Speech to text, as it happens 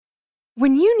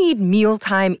When you need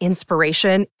mealtime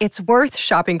inspiration, it's worth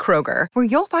shopping Kroger, where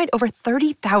you'll find over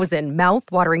 30,000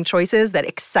 mouth-watering choices that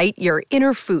excite your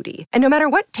inner foodie. And no matter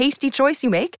what tasty choice you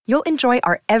make, you'll enjoy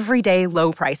our everyday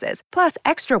low prices, plus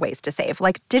extra ways to save,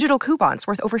 like digital coupons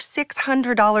worth over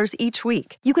 $600 each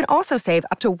week. You can also save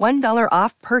up to $1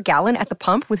 off per gallon at the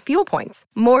pump with fuel points.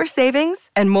 More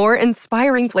savings and more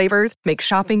inspiring flavors make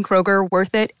shopping Kroger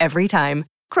worth it every time.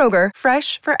 Kroger,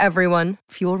 fresh for everyone.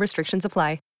 Fuel restrictions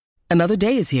apply. Another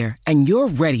day is here, and you're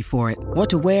ready for it. What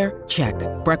to wear? Check.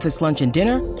 Breakfast, lunch, and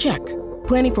dinner? Check.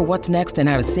 Planning for what's next and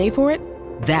how to save for it?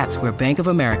 That's where Bank of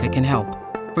America can help.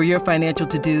 For your financial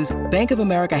to-dos, Bank of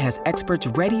America has experts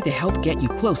ready to help get you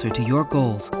closer to your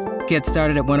goals. Get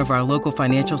started at one of our local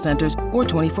financial centers or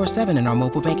 24/7 in our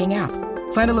mobile banking app.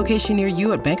 Find a location near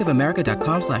you at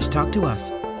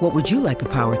bankofamerica.com/talktous. What would you like the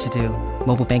power to do?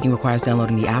 Mobile banking requires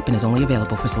downloading the app and is only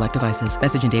available for select devices.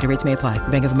 Message and data rates may apply.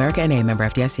 Bank of America N.A., member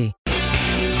FDIC.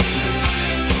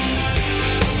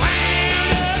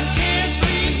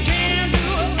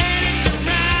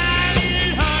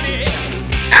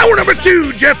 Hour number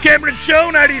 2, Jeff Cameron Show,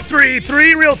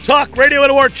 93.3 Real Talk Radio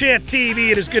and War Chant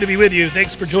TV. It is good to be with you.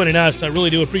 Thanks for joining us. I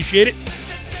really do appreciate it.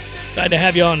 Glad to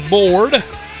have you on board.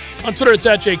 On Twitter, it's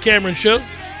at J Cameron Show.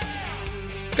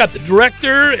 Got the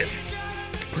director and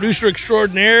producer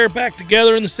extraordinaire back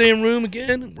together in the same room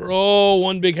again. We're all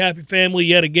one big happy family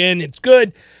yet again. It's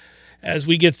good as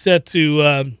we get set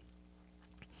to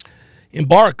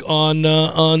embark on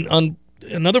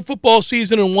another football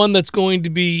season, and one that's going to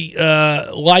be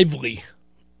lively.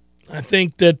 I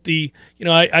think that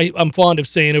I'm fond of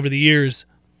saying over the years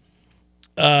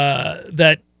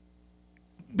that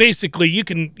basically you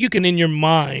can in your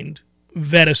mind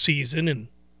vet a season and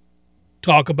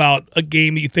talk about a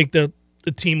game that you think the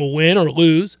team will win or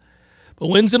lose, but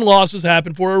wins and losses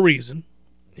happen for a reason,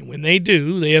 and when they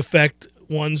do, they affect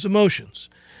one's emotions.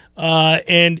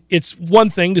 And it's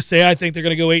one thing to say, I think they're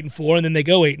going to go 8-4, and then they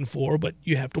go 8-4, but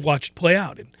you have to watch it play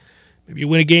out. And maybe you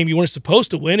win a game you weren't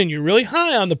supposed to win, and you're really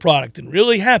high on the product and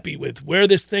really happy with where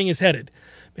this thing is headed.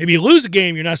 Maybe you lose a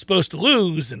game you're not supposed to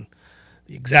lose, and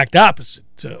the exact opposite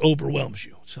overwhelms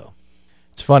you. So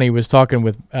it's funny. I was talking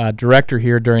with director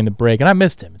here during the break, and I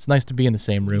missed him. It's nice to be in the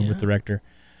same room with director.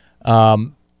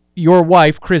 Your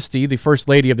wife, Christy, the first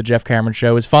lady of the Jeff Cameron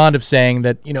Show, is fond of saying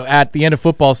that, at the end of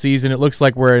football season, it looks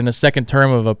like we're in a second term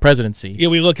of a presidency. Yeah,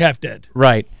 we look half dead.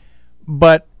 Right.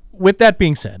 But with that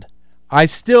being said,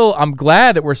 I'm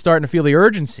glad that we're starting to feel the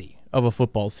urgency of a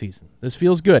football season. This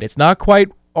feels good. It's not quite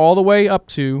all the way up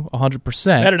to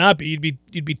 100%. Better not be.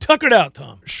 You'd be tuckered out,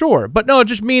 Tom. Sure. But no,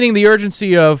 just meaning the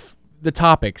urgency of the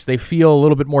topics. They feel a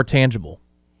little bit more tangible,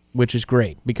 which is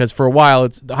great, because for a while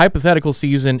the hypothetical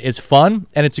season is fun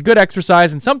and it's a good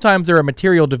exercise, and sometimes there are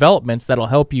material developments that'll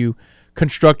help you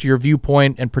construct your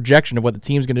viewpoint and projection of what the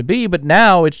team's going to be, but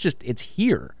now it's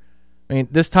here. I mean,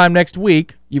 this time next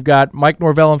week, you've got Mike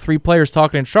Norvell and 3 players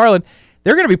talking in Charlotte.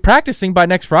 They're going to be practicing by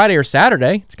next Friday or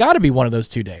Saturday. It's got to be one of those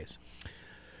 2 days.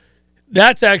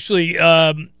 That's actually,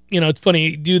 it's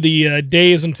funny. You do the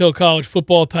days until college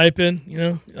football type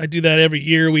in. I do that every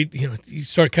year. You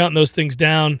start counting those things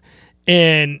down,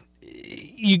 and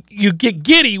you get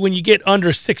giddy when you get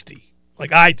under 60,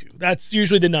 like I do. That's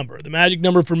usually the number. The magic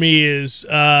number for me is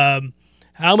how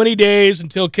many days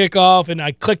until kickoff, and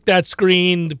I click that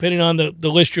screen depending on the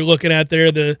list you're looking at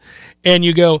there. And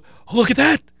you go, oh, look at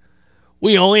that.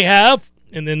 We only have,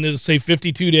 and then it'll say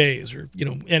 52 days, or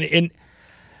and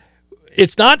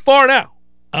it's not far now.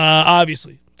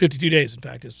 Obviously, 52 days, in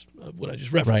fact, is what I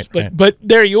just referenced. Right. But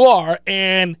there you are,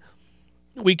 and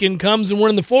the weekend comes, and we're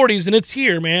in the 40s, and it's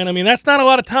here, man. I mean, that's not a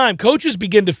lot of time. Coaches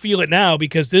begin to feel it now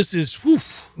because this is, whew.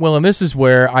 Well, and this is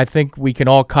where I think we can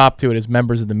all cop to it as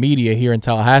members of the media here in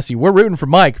Tallahassee. We're rooting for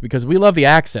Mike because we love the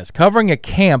access. Covering a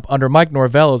camp under Mike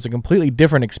Norvell is a completely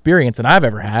different experience than I've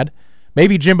ever had.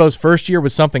 Maybe Jimbo's first year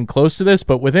was something close to this,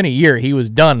 but within a year he was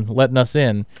done letting us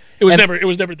in. It was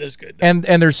never this good. And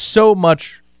there's so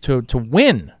much to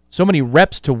win, so many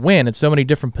reps to win at so many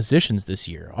different positions this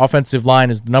year. Offensive line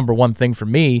is the number one thing for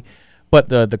me, but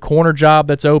the corner job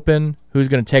that's open, who's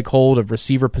going to take hold of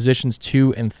receiver positions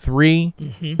 2 and 3,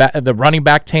 the running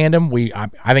back tandem, I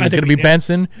think it's going to be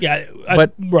Benson. Yeah,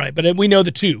 but we know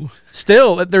the 2.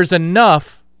 Still, there's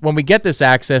enough when we get this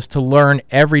access to learn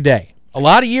every day. A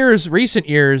lot of recent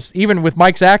years, even with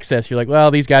Mike's access, you're like,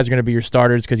 well, these guys are going to be your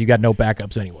starters because you got no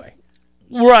backups anyway.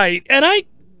 Right. And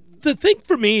the thing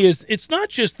for me is it's not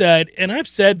just that, and I've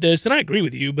said this, and I agree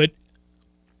with you, but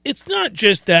it's not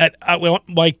just that I want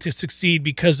Mike to succeed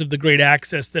because of the great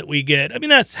access that we get. I mean,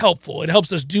 that's helpful. It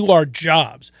helps us do our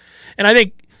jobs. And I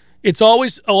think it's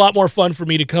always a lot more fun for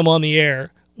me to come on the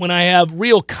air when I have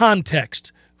real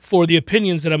context for the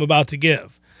opinions that I'm about to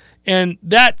give. And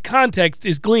that context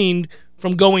is gleaned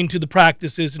from going to the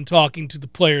practices and talking to the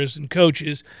players and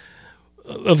coaches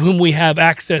of whom we have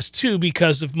access to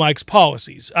because of Mike's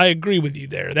policies. I agree with you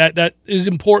there. That is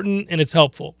important and it's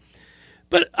helpful.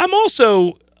 But I'm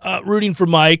also rooting for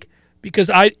Mike because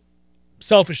I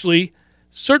selfishly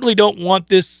certainly don't want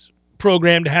this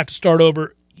program to have to start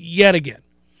over yet again.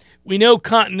 We know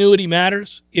continuity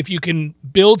matters. If you can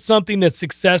build something that's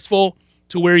successful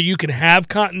to where you can have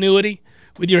continuity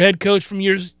with your head coach from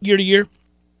year to year,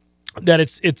 that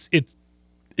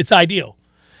it's ideal.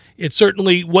 It's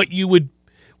certainly what you would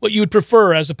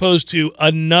prefer as opposed to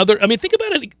another. I mean, think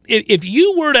about it. If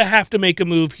you were to have to make a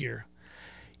move here,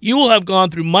 you will have gone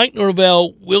through Mike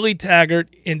Norvell, Willie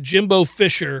Taggart, and Jimbo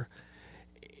Fisher.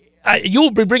 You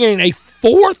will be bringing in a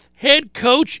fourth head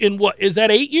coach in what is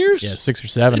that 8 years? Yeah, 6 or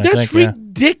 7. That's I think.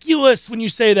 ridiculous when you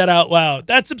say that out loud.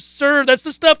 That's absurd. That's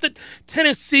the stuff that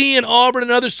Tennessee and Auburn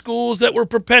and other schools that were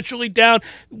perpetually down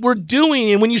were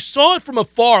doing. And when you saw it from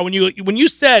afar, when you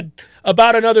said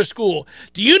about another school,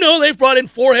 do you know they've brought in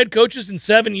 4 head coaches in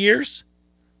 7 years?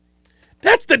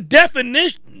 That's the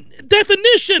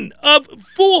definition of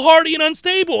foolhardy and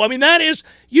unstable. I mean, that is,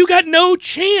 you got no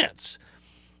chance.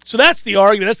 So that's the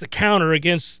argument. That's the counter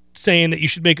against saying that you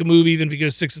should make a move even if you go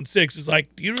 6-6. Is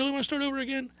like, do you really want to start over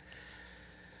again?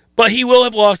 But he will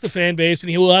have lost the fan base, and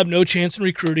he will have no chance in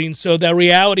recruiting. So the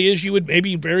reality is you would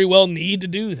maybe very well need to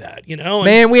do that, you know?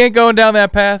 Man, we ain't going down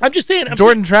that path. I'm just saying.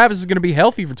 Jordan Travis is going to be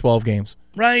healthy for 12 games.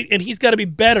 Right, and he's got to be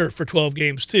better for 12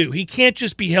 games, too. He can't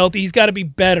just be healthy. He's got to be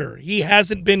better. He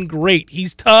hasn't been great.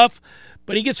 He's tough,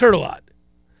 but he gets hurt a lot.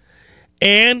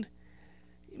 And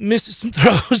misses some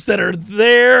throws that are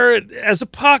there. As a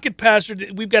pocket passer,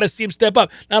 we've got to see him step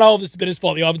up. Not all of this has been his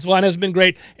fault. The offensive line hasn't been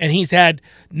great, and he's had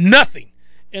nothing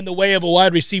in the way of a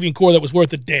wide receiving core that was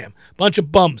worth a damn. Bunch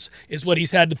of bums is what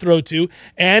he's had to throw to.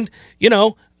 And,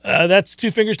 that's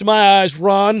 2 fingers to my eyes,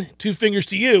 Ron, 2 fingers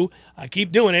to you. I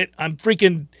keep doing it. I'm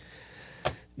freaking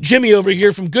Jimmy over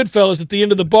here from Goodfellas at the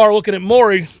end of the bar looking at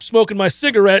Maury smoking my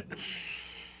cigarette.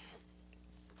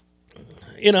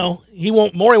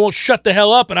 Maury won't shut the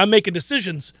hell up, and I'm making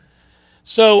decisions.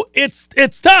 So it's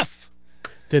tough.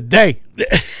 Today.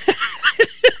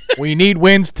 We need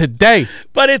wins today.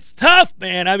 But it's tough,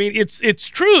 man. I mean, it's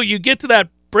true. You get to that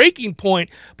breaking point,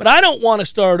 but I don't want to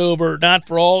start over, not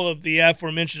for all of the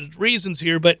aforementioned reasons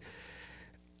here, but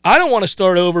I don't want to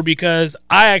start over because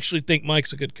I actually think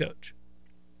Mike's a good coach.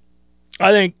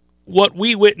 I think what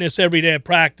we witness every day at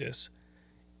practice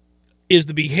is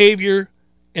the behavior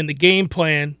and the game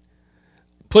plan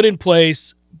put in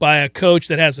place by a coach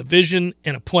that has a vision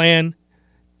and a plan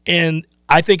and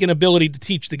I think an ability to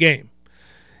teach the game.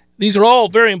 These are all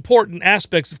very important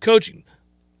aspects of coaching.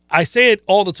 I say it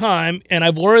all the time, and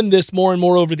I've learned this more and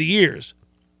more over the years.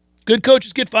 Good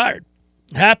coaches get fired.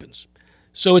 It happens.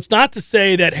 So it's not to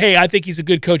say that, hey, I think he's a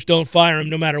good coach, don't fire him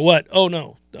no matter what. Oh,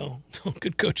 no.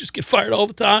 Good coaches get fired all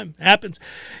the time. It happens.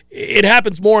 It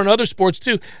happens more in other sports,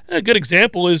 too. A good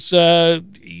example is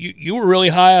you were really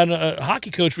high on a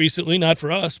hockey coach recently, not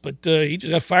for us, but he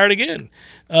just got fired again.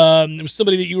 There was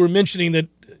somebody that you were mentioning that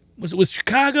was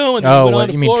Chicago.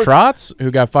 And you mean Trotz,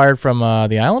 who got fired from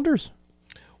the Islanders?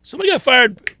 Somebody got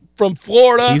fired from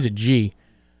Florida. He's a G.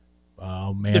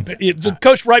 Oh, man. The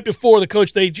coach right before the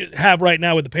coach they have right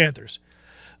now with the Panthers.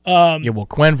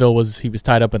 Quenneville was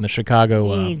tied up in the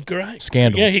Chicago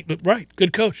scandal. Yeah, right.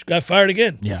 Good coach. Got fired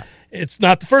again. Yeah. It's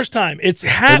not the first time. It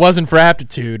wasn't for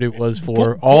aptitude. It was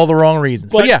for all the wrong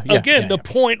reasons. But the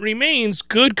point remains,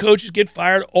 good coaches get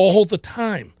fired all the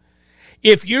time.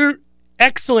 If you're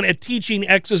excellent at teaching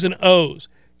X's and O's,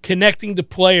 connecting to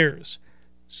players,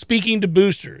 speaking to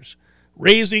boosters,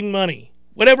 raising money,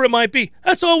 whatever it might be,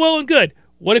 that's all well and good.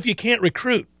 What if you can't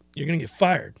recruit? You're going to get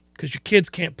fired because your kids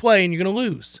can't play and you're going to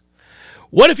lose.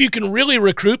 What if you can really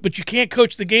recruit but you can't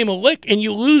coach the game a lick and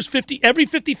you lose every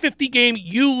 50-50 game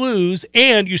you lose,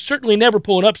 and you certainly never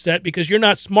pull an upset because you're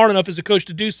not smart enough as a coach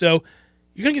to do so,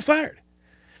 you're going to get fired.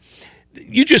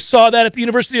 You just saw that at the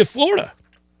University of Florida.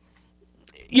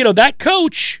 That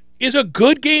coach is a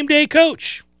good game day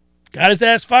coach. Got his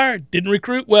ass fired. Didn't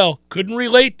recruit well. Couldn't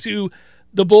relate to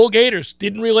the Bull Gators.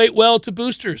 Didn't relate well to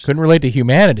boosters. Couldn't relate to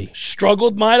humanity.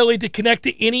 Struggled mightily to connect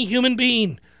to any human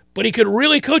being. But he could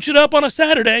really coach it up on a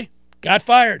Saturday. Got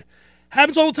fired.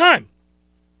 Happens all the time.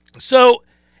 So,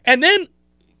 and then,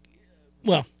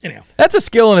 anyhow. That's a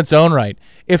skill in its own right.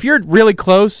 If you're really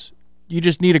close, you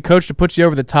just need a coach to put you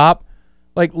over the top.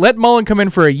 Like, let Mullen come in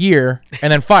for a year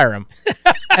and then fire him.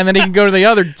 And then he can go to the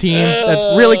other team that's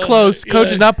really close.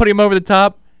 Coach is not putting him over the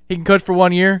top. He can coach for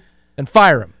 1 year and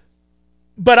fire him.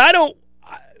 But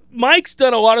Mike's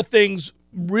done a lot of things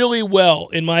really well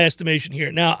in my estimation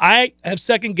here. Now, I have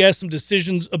second-guessed some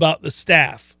decisions about the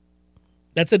staff.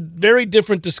 That's a very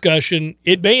different discussion.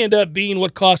 It may end up being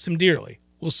what costs him dearly.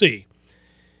 We'll see.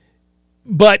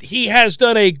 But he has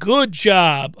done a good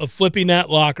job of flipping that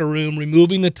locker room,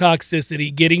 removing the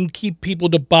toxicity, keep people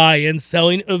to buy in,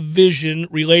 selling a vision,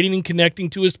 relating and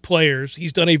connecting to his players.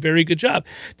 He's done a very good job.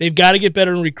 They've got to get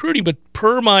better in recruiting, but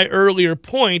per my earlier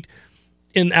point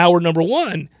in hour number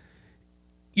one,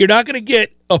 you're not going to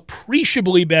get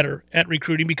appreciably better at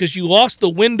recruiting because you lost the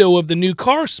window of the new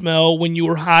car smell when you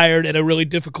were hired at a really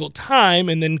difficult time,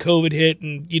 and then COVID hit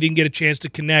and you didn't get a chance to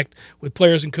connect with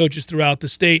players and coaches throughout the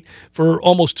state for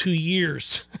almost 2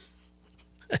 years.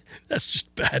 That's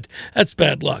just bad. That's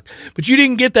bad luck. But you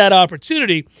didn't get that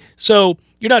opportunity, so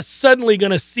you're not suddenly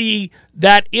going to see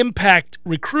that impact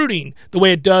recruiting the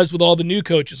way it does with all the new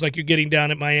coaches like you're getting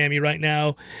down at Miami right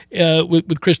now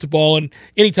with Cristobal. And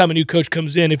anytime a new coach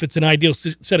comes in, if it's an ideal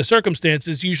set of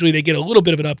circumstances, usually they get a little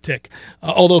bit of an uptick,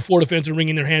 although Florida fans are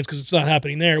wringing their hands because it's not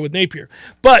happening there with Napier,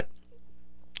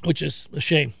 which is a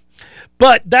shame.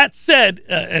 But that said,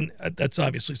 and that's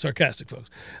obviously sarcastic, folks,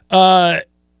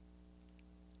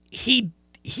 he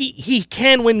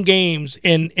can win games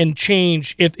and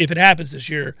change if it happens this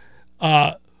year.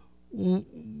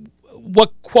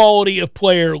 What quality of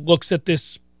player looks at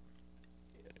this,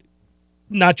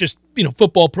 not just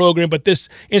football program, but this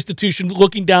institution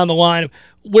looking down the line of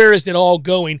where is it all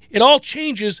going? It all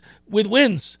changes with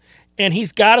wins. And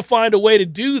he's got to find a way to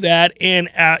do that, and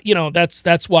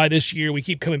that's why this year we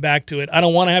keep coming back to it. I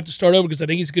don't want to have to start over because I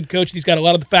think he's a good coach, and he's got a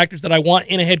lot of the factors that I want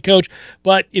in a head coach.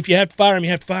 But if you have to fire him,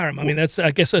 you have to fire him. I mean,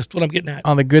 I guess that's what I'm getting at.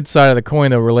 On the good side of the coin,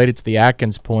 though, related to the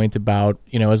Atkins point about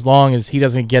as long as he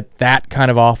doesn't get that kind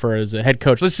of offer as a head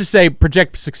coach, let's just say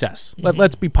project success. Mm-hmm.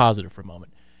 Let's be positive for a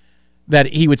moment. That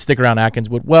he would stick around Atkins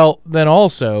would. Well, then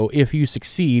also if you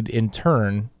succeed in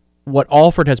turn. What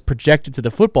Alford has projected to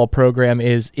the football program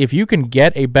is if you can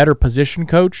get a better position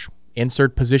coach,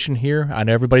 insert position here. I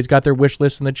know everybody's got their wish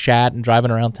list in the chat and driving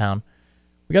around town.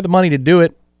 We got the money to do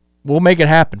it. We'll make it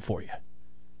happen for you.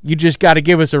 You just got to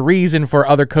give us a reason for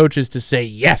other coaches to say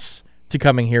yes to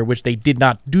coming here, which they did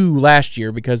not do last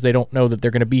year because they don't know that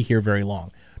they're going to be here very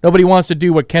long. Nobody wants to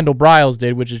do what Kendall Briles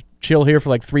did, which is chill here for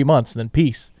like 3 months and then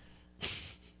peace.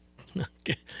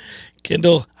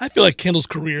 Kendall, I feel like Kendall's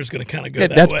career is going to kind of go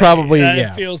that that's way. Probably,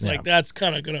 It feels like that's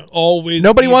kind of going to always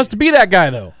Nobody wants to be that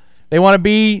guy, though. They want to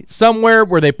be somewhere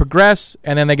where they progress,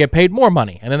 and then they get paid more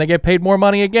money, and then they get paid more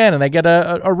money again, and they get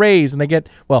a raise, and they get,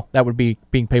 well, that would be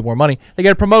being paid more money. They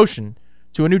get a promotion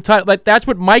to a new title. Like, that's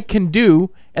what Mike can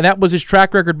do, and that was his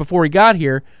track record before he got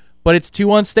here, but it's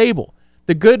too unstable.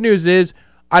 The good news is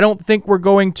I don't think we're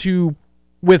going to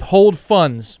withhold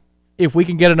funds if we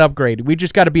can get an upgrade. We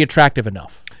just got to be attractive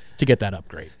enough to get that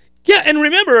upgrade. Yeah, and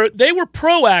remember, they were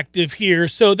proactive here,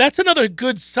 so that's another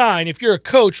good sign if you're a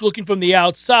coach looking from the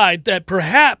outside that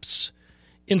perhaps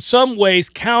in some ways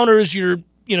counters your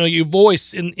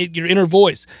voice, your inner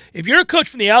voice. If you're a coach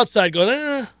from the outside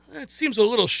going, it seems a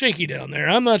little shaky down there.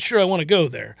 I'm not sure I want to go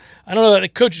there. I don't know that the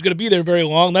coach is going to be there very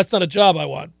long. That's not a job I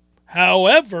want.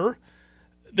 However,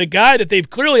 the guy that they've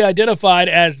clearly identified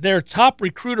as their top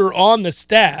recruiter on the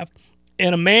staff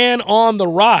and a man on the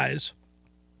rise,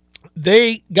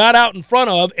 they got out in front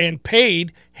of and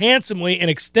paid handsomely and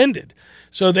extended.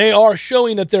 So they are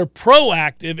showing that they're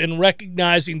proactive in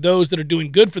recognizing those that are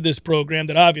doing good for this program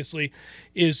that obviously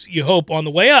is, you hope, on the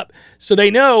way up. So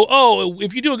they know,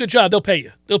 if you do a good job, they'll pay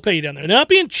you. They'll pay you down there. They're not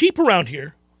being cheap around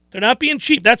here. They're not being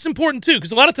cheap. That's important, too,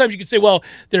 because a lot of times you can say, well,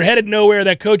 they're headed nowhere.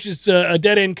 That coach is a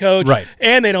dead-end coach, right,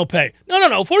 and they don't pay.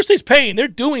 No. Florida State's paying. They're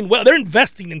doing well. They're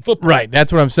investing in football. Right.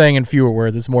 That's what I'm saying in fewer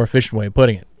words. It's a more efficient way of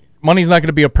putting it. Money's not going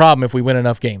to be a problem if we win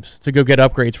enough games to go get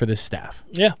upgrades for this staff.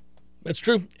 Yeah, that's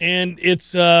true. And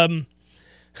it's it's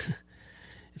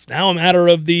now a matter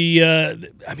of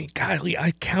golly,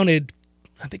 I counted,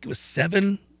 I think it was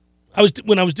 7.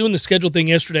 When I was doing the schedule thing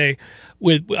yesterday,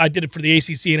 I did it for the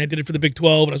ACC and I did it for the Big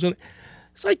 12, and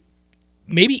it's like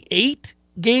maybe 8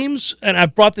 games, and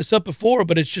I've brought this up before,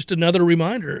 but it's just another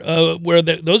reminder where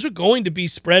those are going to be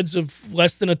spreads of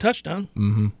less than a touchdown.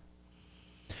 Mm-hmm.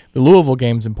 The Louisville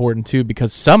game's important, too,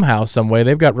 because somehow, some way,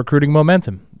 they've got recruiting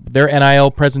momentum. Their NIL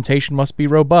presentation must be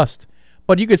robust.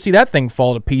 But you could see that thing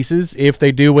fall to pieces if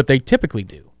they do what they typically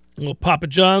do. Well, Papa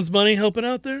John's money helping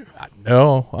out there?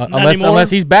 No, unless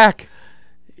he's back.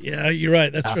 Yeah, you're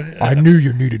right. That's right. I knew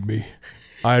you needed me.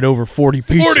 I had over 40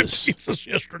 pizzas. 40 pizzas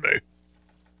yesterday.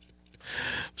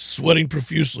 Sweating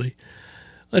profusely.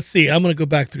 Let's see. I'm going to go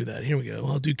back through that. Here we go.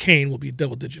 Well, Duquesne will be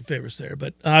double-digit favorites there.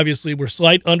 But obviously, we're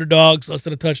slight underdogs, less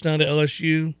than a touchdown to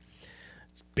LSU.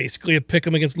 basically a pick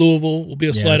 'em against Louisville. Will be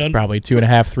a slight under. Probably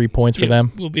 2.5, 3 points for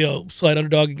them. Will be a slight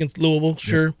underdog against Louisville,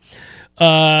 sure.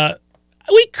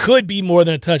 We could be more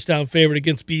than a touchdown favorite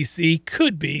against BC.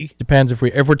 Could be. Depends if we're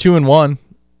 2-1.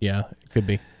 Yeah, it could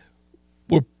be.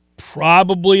 We're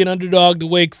probably an underdog to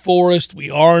Wake Forest. We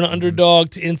are an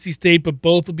underdog to NC State, but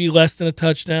both will be less than a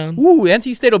touchdown. Ooh,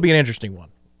 NC State will be an interesting one.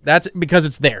 That's because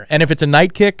it's there. And if it's a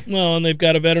night kick. Well, and they've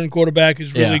got a veteran quarterback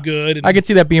who's really good. And I could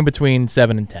see that being between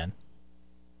 7 and 10.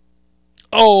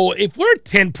 Oh, if we're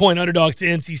 10-point underdogs to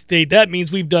NC State, that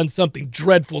means we've done something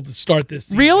dreadful to start this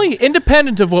season. Really?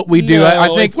 Independent of what we do, no, I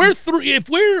think. If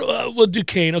we're well,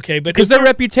 Duquesne, okay, but because their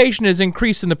reputation is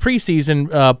increased in the preseason,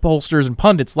 pollsters and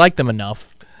pundits like them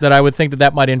enough that I would think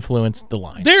that might influence the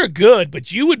line. They're good,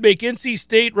 but you would make NC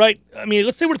State right. I mean,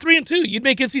 let's say we're 3-2. You'd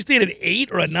make NC State an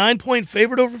 8 or a 9-point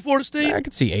favorite over Florida State. I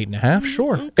could see 8.5.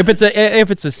 Sure. Okay. If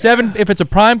it's a 7, if it's a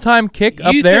primetime kick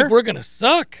up there, you think we're gonna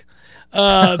suck?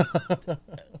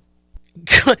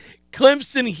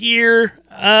 Clemson here.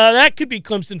 That could be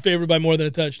Clemson favored by more than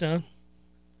a touchdown.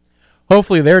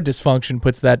 Hopefully their dysfunction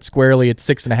puts that squarely at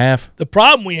 6.5. The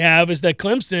problem we have is that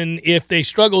Clemson, if they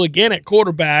struggle again at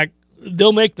quarterback,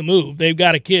 they'll make the move. They've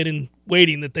got a kid in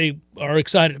waiting that they are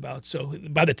excited about. So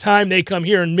by the time they come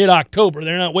here in mid-October,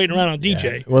 they're not waiting around on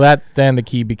DJ. Yeah. Well, then the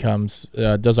key becomes,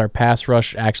 does our pass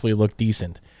rush actually look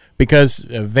decent? Because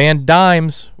Van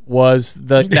Dimes was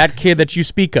that kid that you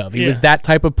speak of. He was that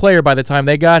type of player by the time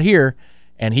they got here,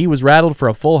 and he was rattled for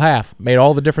a full half. Made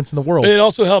all the difference in the world. It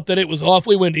also helped that it was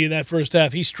awfully windy in that first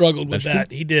half. He struggled with that.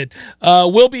 True. He did.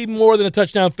 Will be more than a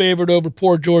touchdown favorite over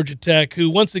poor Georgia Tech, who,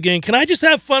 once again, can I just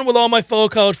have fun with all my fellow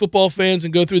college football fans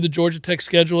and go through the Georgia Tech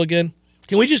schedule again?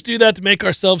 Can we just do that to make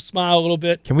ourselves smile a little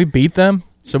bit? Can we beat them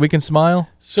so we can smile?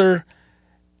 Sir,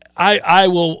 I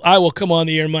will come on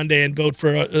the air Monday and vote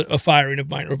for a firing of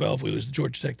Mike Ravel if we lose to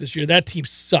Georgia Tech this year. That team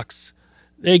sucks.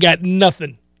 They got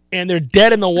nothing, and they're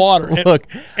dead in the water. Look,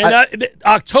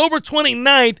 October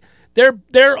 29th,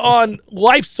 they're on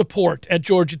life support at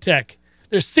Georgia Tech.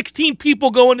 There's 16 people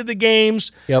going to the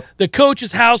games. Yep. The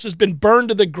coach's house has been burned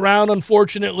to the ground,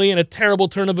 unfortunately, in a terrible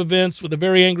turn of events with a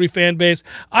very angry fan base.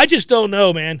 I just don't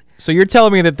know, man. So you're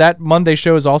telling me that Monday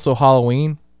show is also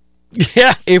Halloween?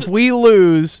 Yes. If we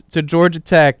lose to Georgia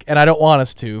Tech, and I don't want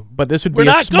us to, but this would be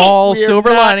a small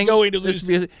silver lining.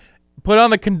 Put on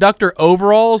the conductor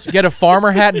overalls, get a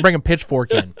farmer hat, and bring a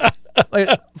pitchfork in.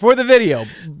 For the video,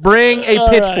 bring a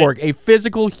pitchfork, a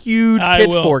physical, huge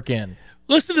pitchfork in.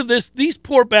 Listen to this. These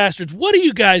poor bastards. What are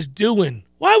you guys doing?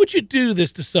 Why would you do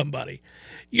this to somebody?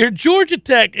 You're Georgia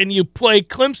Tech, and you play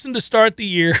Clemson to start the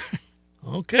year.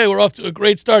 Okay, we're off to a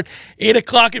great start. 8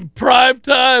 o'clock in prime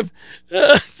time,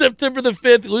 September the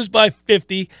 5th, lose by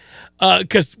 50.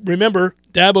 Because, remember,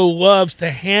 Dabo loves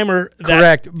to hammer that.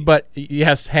 Correct, but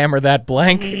yes, hammer that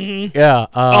blank. Mm-hmm. Yeah.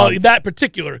 That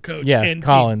particular coach. Yeah, and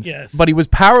Collins. Team, yes. But he was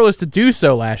powerless to do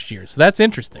so last year, so that's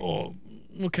interesting. Oh,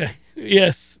 okay.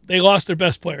 Yes, they lost their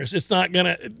best players. It's not going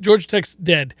to – Georgia Tech's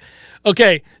dead.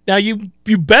 Okay, now you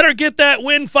better get that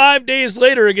win 5 days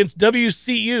later against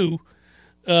WCU.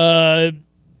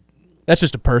 That's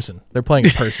just a person. They're playing a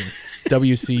person.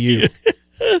 WCU.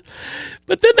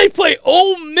 But then they play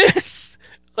Ole Miss.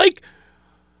 Like,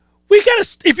 we gotta.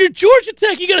 If you're Georgia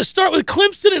Tech, you gotta start with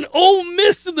Clemson and Ole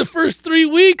Miss in the first 3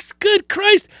 weeks. Good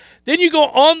Christ! Then you go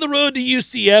on the road to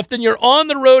UCF. Then you're on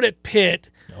the road at Pitt.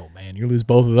 Oh man, you lose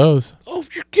both of those. Oh,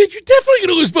 you're definitely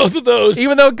gonna lose both of those.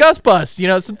 Even though Gus busts,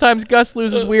 sometimes Gus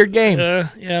loses weird games.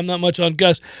 Yeah, I'm not much on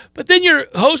Gus. But then you're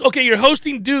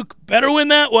hosting Duke. Better win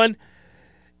that one.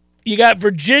 You got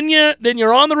Virginia, then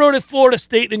you're on the road at Florida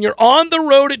State, then you're on the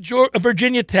road at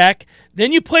Virginia Tech,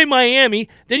 then you play Miami,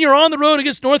 then you're on the road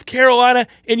against North Carolina,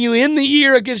 and you end the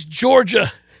year against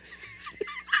Georgia.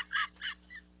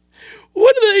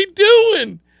 What are they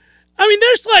doing? I mean,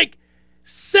 there's like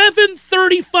 7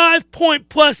 35-point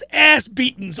plus ass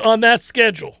beatings on that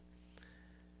schedule.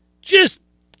 Just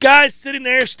guys sitting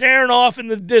there staring off in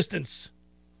the distance,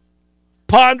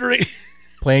 pondering.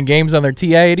 Playing games on their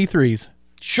TI-83s.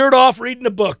 Shirt off, reading a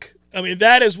book. I mean,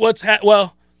 that is what's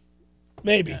well,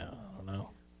 maybe. I don't know.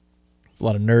 It's a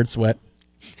lot of nerd sweat.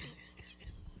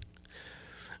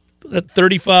 That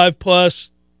 35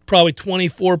 plus, probably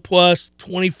 24 plus,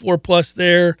 24 plus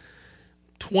there,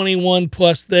 21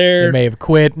 plus there. They may have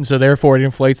quit, and so therefore it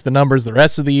inflates the numbers the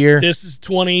rest of the year. This is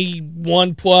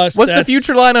 21 plus. What's the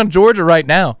future line on Georgia right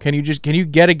now? Can you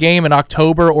get a game in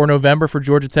October or November for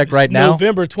Georgia Tech right now?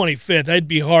 November 25th. It'd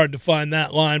be hard to find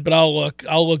that line, but I'll look.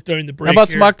 I'll look during the break. How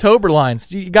about some October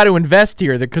lines? You got to invest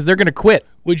here because they're going to quit.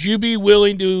 Would you be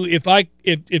willing to,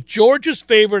 if Georgia's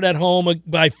favored at home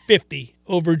by 50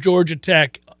 over Georgia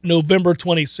Tech, November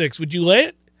 26th, would you lay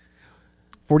it?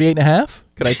 48.5?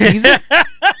 Could I tease it?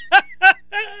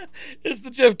 It's the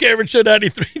Jeff Cameron Show,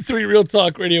 93.3 Real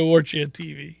Talk Radio, War Chant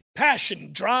TV.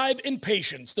 Passion, drive, and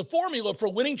patience. The formula for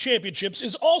winning championships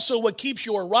is also what keeps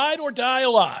your ride or die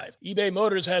alive. eBay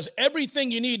Motors has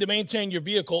everything you need to maintain your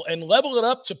vehicle and level it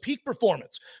up to peak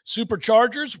performance.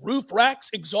 Superchargers, roof racks,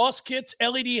 exhaust kits,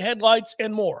 LED headlights,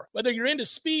 and more. Whether you're into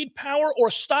speed, power, or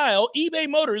style, eBay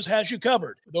Motors has you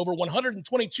covered. With over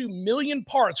 122 million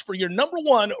parts for your number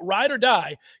one ride or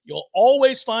die, you'll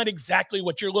always find exactly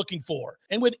what you're looking for.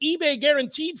 And with eBay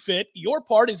Guaranteed Fit, your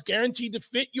part is guaranteed to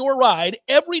fit your ride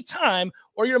every time,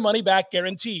 or your money back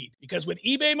guaranteed. Because with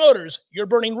eBay Motors, you're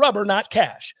burning rubber, not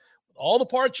cash. With all the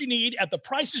parts you need at the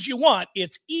prices you want,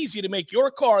 it's easy to make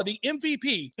your car the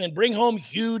MVP and bring home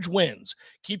huge wins.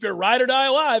 Keep your ride or die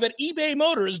alive at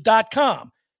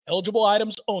ebaymotors.com. Eligible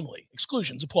items only.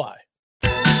 Exclusions apply.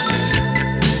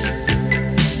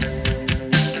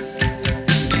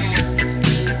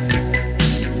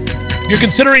 You're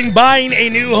considering buying a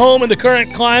new home in the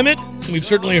current climate? We've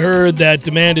certainly heard that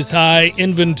demand is high,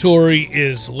 inventory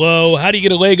is low. How do you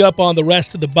get a leg up on the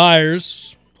rest of the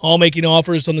buyers, all making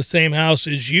offers on the same house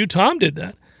as you? Tom did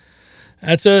that.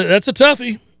 That's a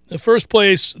toughie. The first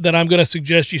place that I'm going to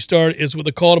suggest you start is with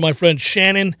a call to my friend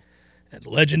Shannon at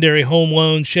Legendary Home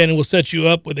Loans. Shannon will set you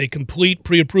up with a complete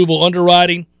pre-approval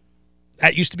underwriting.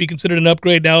 That used to be considered an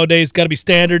upgrade. Nowadays, it's got to be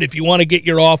standard. If you want to get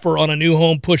your offer on a new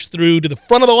home pushed through to the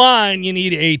front of the line, you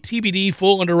need a TBD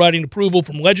full underwriting approval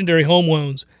from Legendary Home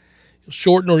Loans. You'll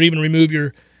shorten or even remove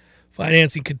your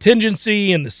financing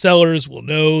contingency, and the sellers will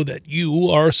know that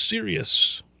you are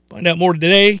serious. Find out more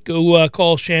today. Go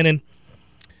call Shannon,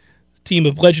 team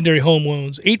of Legendary Home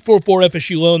Loans,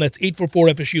 844-FSU-LOAN. That's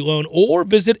 844-FSU-LOAN. Or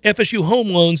visit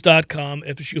FSUHomeLoans.com,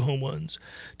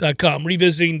 FSUHomeLoans.com.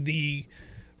 Revisiting the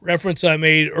reference I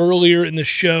made earlier in the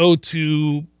show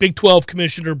to Big 12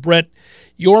 Commissioner Brett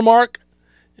Yormark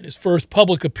in his first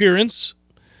public appearance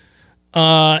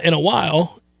in a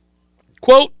while.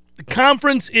 Quote, the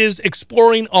conference is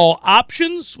exploring all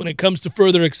options when it comes to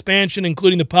further expansion,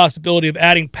 including the possibility of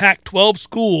adding Pac-12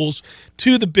 schools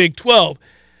to the Big 12.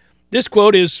 This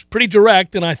quote is pretty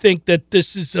direct, and I think that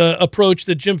this is an approach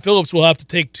that Jim Phillips will have to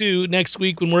take too next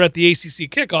week when we're at the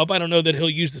ACC kickoff. I don't know that he'll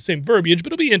use the same verbiage,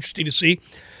 but it'll be interesting to see.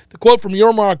 The quote from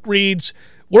Yormark reads,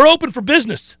 "We're open for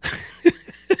business."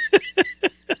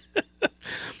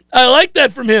 I like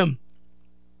that from him.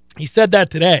 He said that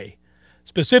today,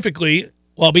 specifically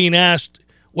while being asked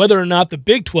whether or not the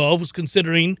Big 12 was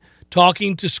considering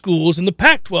talking to schools in the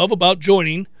Pac-12 about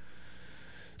joining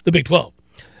the Big 12.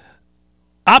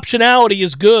 Optionality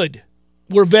is good.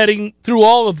 We're vetting through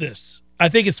all of this. I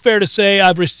think it's fair to say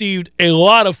I've received a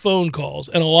lot of phone calls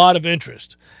and a lot of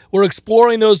interest. We're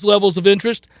exploring those levels of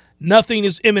interest. Nothing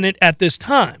is imminent at this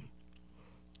time.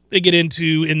 They get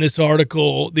into, in this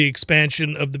article, the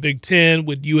expansion of the Big Ten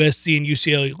with USC and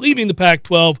UCLA leaving the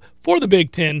Pac-12 for the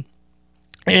Big Ten,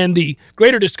 and the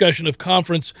greater discussion of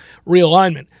conference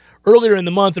realignment. Earlier in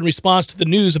the month, in response to the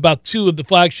news about two of the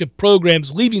flagship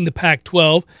programs leaving the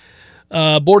Pac-12,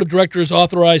 Board of Directors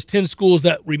authorized 10 schools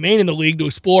that remain in the league to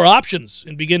explore options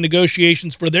and begin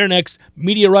negotiations for their next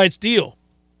media rights deal.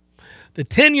 The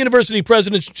 10 university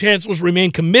presidents and chancellors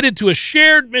remain committed to a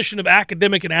shared mission of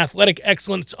academic and athletic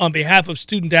excellence on behalf of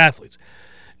student athletes.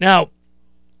 Now,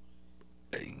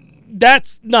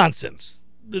 that's nonsense.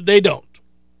 They don't.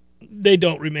 They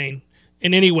don't remain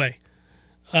in any way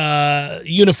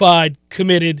unified,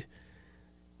 committed,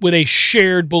 with a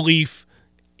shared belief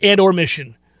and or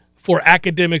mission for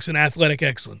academics and athletic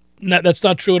excellence. That's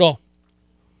not true at all.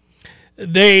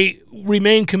 They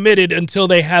remain committed until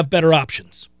they have better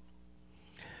options.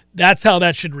 That's how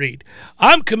that should read.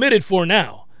 I'm committed for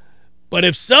now, but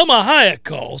if Selma Hayek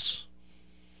calls,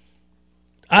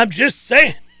 I'm just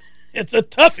saying, it's a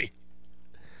toughie.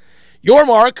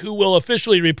 Yormark, who will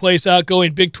officially replace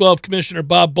outgoing Big 12 Commissioner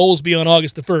Bob Bowlesby on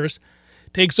August the 1st,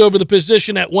 takes over the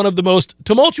position at one of the most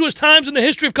tumultuous times in the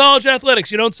history of college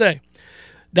athletics, you don't say.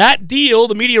 That deal,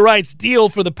 the media rights deal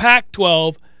for the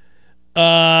Pac-12,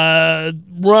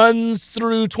 runs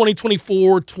through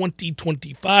 2024,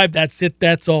 2025. That's it.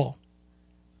 That's all.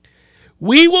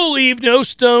 We will leave no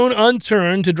stone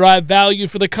unturned to drive value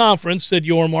for the conference, said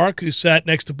Yormark, who sat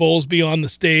next to Bowlesby on the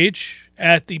stage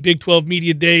at the Big 12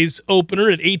 Media Days opener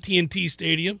at AT&T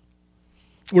Stadium,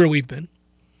 where we've been.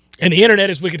 And the internet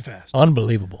is wicked fast.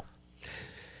 Unbelievable.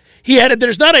 He added,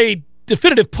 there's not a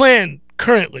definitive plan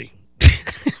currently,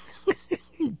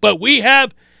 but we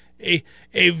have a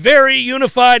very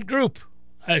unified group,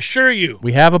 I assure you.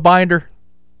 We have a binder.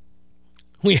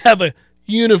 We have a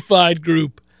unified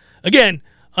group. Again,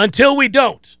 until we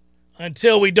don't.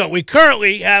 We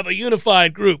currently have a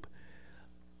unified group.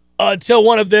 until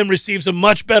one of them receives a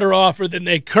much better offer than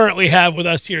they currently have with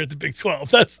us here at the Big 12.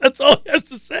 That's all he has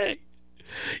to say.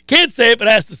 Can't say it, but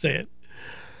has to say it.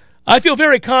 I feel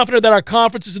very confident that our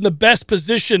conference is in the best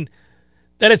position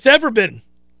that it's ever been.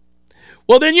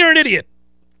 Well, then you're an idiot.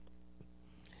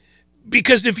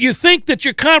 Because if you think that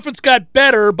your conference got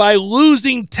better by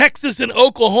losing Texas and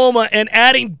Oklahoma and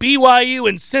adding BYU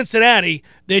and Cincinnati,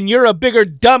 then you're a bigger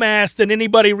dumbass than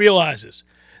anybody realizes.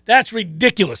 That's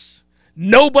ridiculous.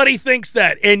 Nobody thinks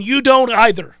that, and you don't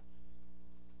either.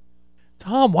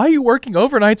 Tom, why are you working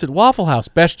overnights at Waffle House?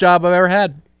 Best job I've ever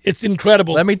had. It's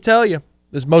incredible. Let me tell you,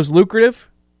 this most lucrative,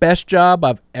 best job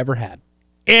I've ever had.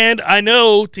 And I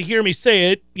know, to hear me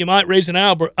say it, you might raise an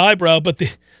eyebrow, but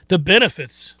the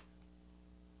benefits,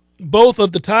 both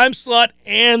of the time slot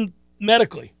and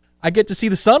medically. I get to see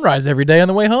the sunrise every day on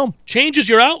the way home. Changes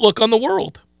your outlook on the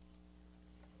world.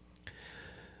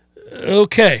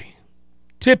 Okay.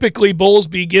 Typically,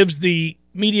 Bowlesby gives the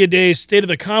Media Day State of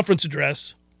the Conference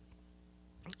address.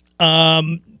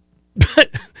 But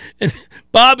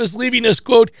Bob is leaving us,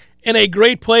 quote, in a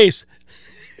great place.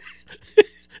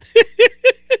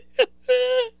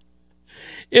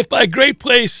 If by great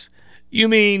place you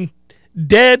mean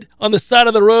dead on the side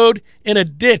of the road in a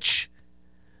ditch,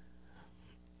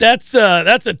 that's a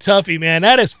toughie, man.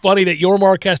 That is funny that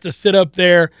Yormark has to sit up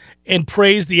there and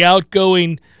praise the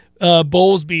outgoing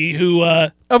Bowlesby, who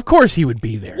of course he would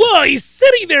be there. Well, he's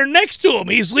sitting there next to him.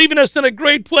 He's leaving us in a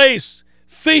great place,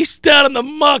 face down in the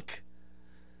muck.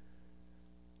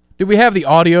 Did we have the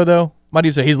audio, though? Might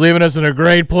you say he's leaving us in a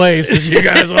great place, as you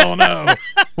guys all know.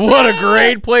 What a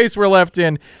great place we're left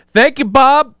in. Thank you,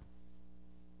 Bob.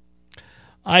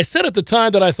 I said at the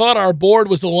time that I thought our board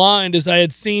was aligned, as I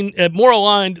had seen more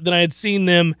aligned than I had seen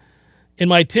them in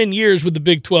my 10 years with the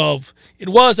Big 12. It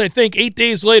was, I think, 8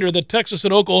 days later that Texas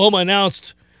and Oklahoma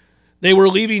announced they were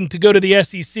leaving to go to the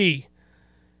SEC.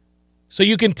 So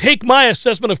you can take my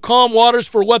assessment of calm waters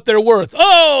for what they're worth.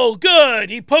 Oh, good.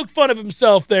 He poked fun of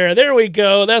himself there. There we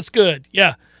go. That's good.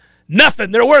 Yeah.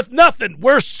 Nothing. They're worth nothing.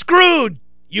 We're screwed,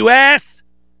 you ass,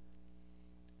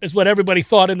 is what everybody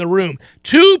thought in the room.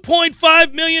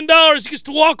 $2.5 million just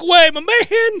to walk away, my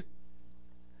man.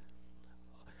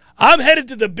 I'm headed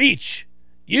to the beach.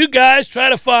 You guys try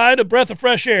to find a breath of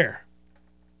fresh air.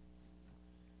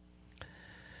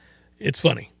 It's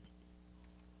funny.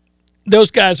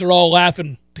 Those guys are all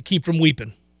laughing to keep from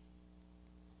weeping.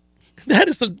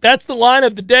 That's the line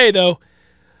of the day, though.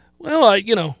 Well,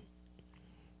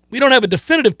 we don't have a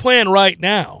definitive plan right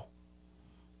now,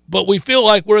 but we feel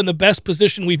like we're in the best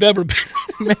position we've ever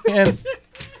been. Man,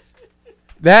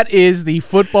 that is the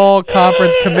football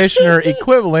conference commissioner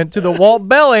equivalent to the Walt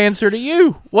Bell answer to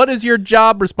you. What is your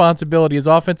job responsibility as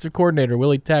offensive coordinator,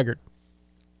 Willie Taggart?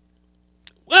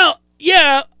 Well,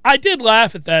 yeah, I did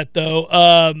laugh at that,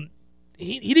 though.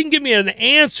 He didn't give me an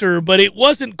answer, but it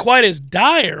wasn't quite as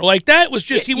dire. Like, that was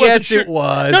just, he wasn't sure. Yes, it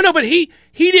was. No, but he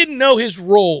didn't know his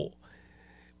role,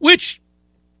 which,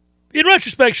 in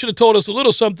retrospect, should have told us a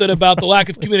little something about the lack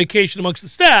of communication amongst the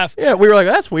staff. Yeah, we were like,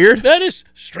 that's weird. That is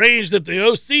strange that the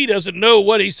OC doesn't know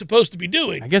what he's supposed to be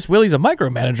doing. I guess Willie's a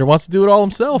micromanager, wants to do it all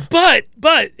himself. But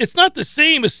it's not the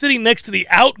same as sitting next to the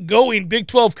outgoing Big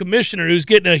 12 commissioner who's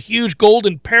getting a huge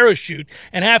golden parachute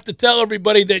and have to tell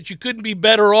everybody that you couldn't be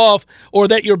better off or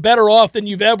that you're better off than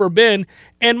you've ever been.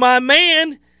 And my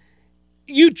man,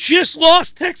 you just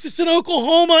lost Texas and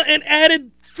Oklahoma and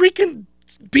added freaking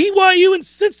BYU and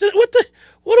Cincinnati.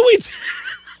 What are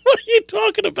you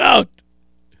talking about?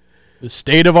 The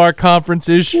state of our conference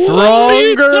is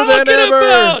stronger than ever.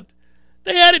 About?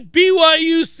 They added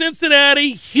BYU,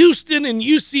 Cincinnati, Houston, and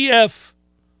UCF.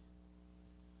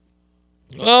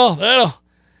 Well,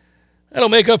 that'll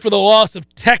make up for the loss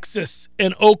of Texas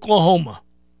and Oklahoma.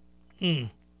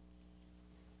 That's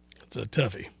a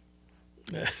toughie.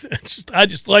 I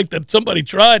just like that somebody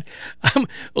tried. At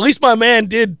least my man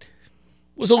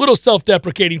was a little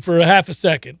self-deprecating for a half a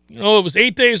second. It was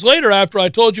 8 days later after I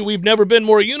told you we've never been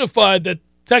more unified that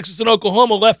Texas and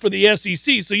Oklahoma left for the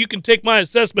SEC, so you can take my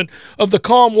assessment of the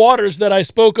calm waters that I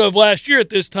spoke of last year at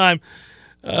this time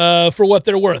for what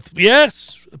they're worth.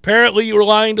 Yes, apparently you were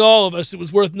lying to all of us. It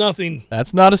was worth nothing.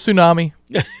 That's not a tsunami.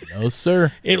 No,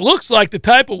 sir. It looks like the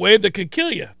type of wave that could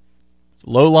kill you. It's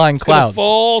low-lying clouds.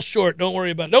 Fall short. Don't worry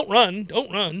about it. Don't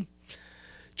run.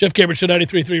 Jeff Cameron, Show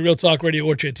 93.3, Real Talk Radio,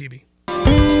 or Chat TV.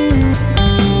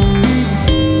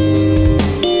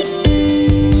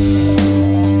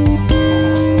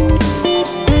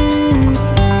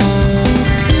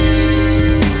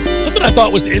 Something I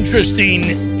thought was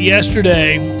interesting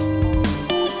yesterday.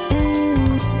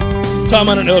 Tom,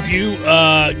 I don't know if you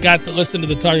got to listen to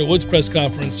the Tiger Woods press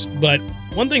conference, but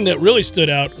One thing that really stood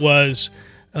out was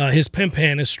his pimp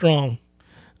hand is strong.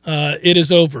 It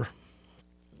is over.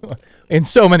 In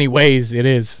so many ways, it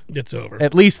is. It's over.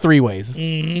 At least 3 ways.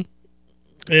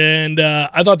 Mm-hmm. And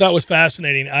I thought that was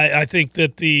fascinating. I think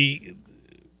that the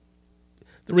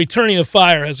returning of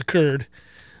fire has occurred.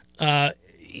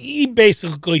 He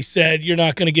basically said, you're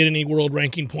not going to get any world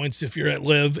ranking points if you're at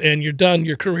LIV, and you're done.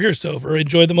 Your career's over.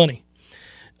 Enjoy the money.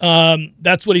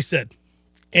 That's what he said.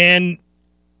 And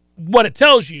what it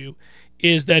tells you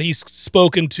is that he's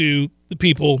spoken to the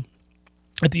people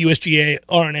at the USGA,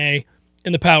 RNA,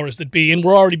 and the powers that be. And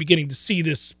we're already beginning to see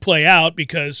this play out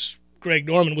because Greg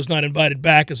Norman was not invited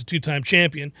back as a 2-time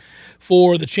champion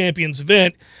for the Champions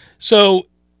event. So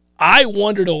I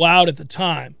wondered aloud at the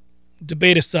time,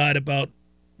 debate aside about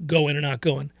going or not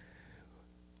going,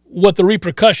 what the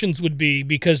repercussions would be,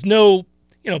 because you're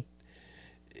not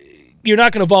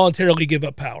going to voluntarily give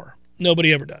up power.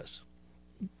 Nobody ever does.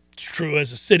 It's true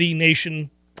as a city, nation,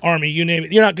 army, you name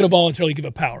it. You're not going to voluntarily give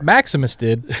up power. Maximus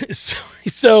did.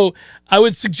 So I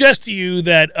would suggest to you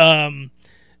that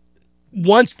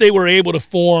once they were able to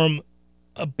form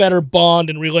a better bond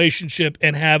and relationship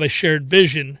and have a shared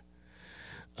vision,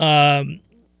 then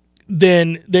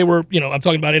they were, I'm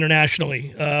talking about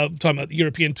internationally, I'm talking about the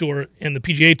European Tour and the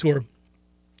PGA Tour.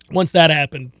 Once that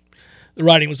happened, the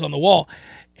writing was on the wall.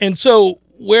 And so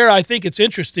where I think it's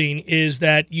interesting is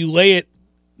that you lay it,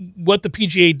 what the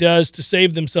PGA does to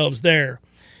save themselves there.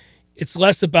 It's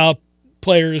less about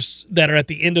players that are at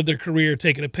the end of their career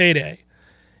taking a payday.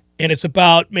 And it's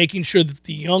about making sure that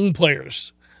the young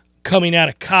players coming out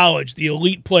of college, the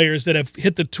elite players that have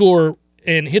hit the tour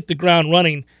and hit the ground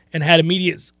running and had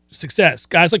immediate success.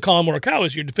 Guys like Colin Morikawa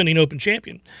is your defending Open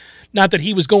champion. Not that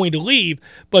he was going to leave,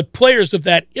 but players of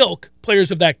that ilk, players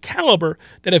of that caliber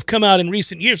that have come out in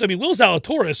recent years. I mean, Will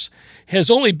Zalatoris has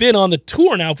only been on the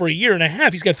tour now for a year and a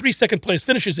half. He's got 3 second-place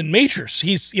finishes in majors.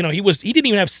 He didn't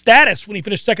even have status when he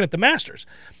finished second at the Masters.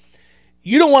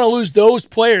 You don't want to lose those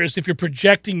players if you're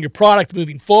projecting your product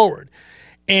moving forward.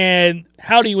 And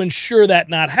how do you ensure that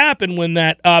not happen when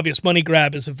that obvious money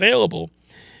grab is available?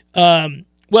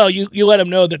 Well, you let them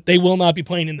know that they will not be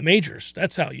playing in the majors.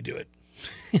 That's how you do it.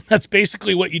 That's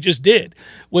basically what you just did,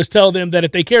 was tell them that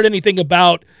if they cared anything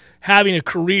about having a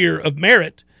career of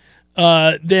merit,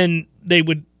 then they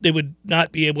would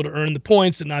not be able to earn the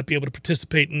points and not be able to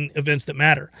participate in events that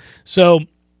matter. So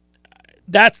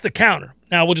that's the counter.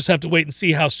 Now we'll just have to wait and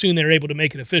see how soon they're able to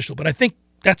make it official. But I think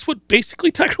that's what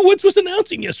basically Tiger Woods was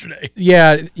announcing yesterday.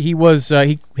 Yeah, he was.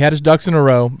 He had his ducks in a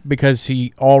row because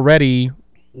he already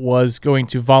was going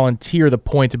to volunteer the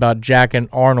point about Jack and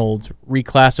Arnold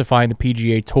reclassifying the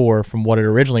PGA Tour from what it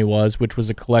originally was, which was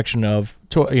a collection of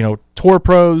tour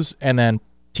pros and then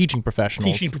teaching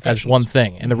professionals as one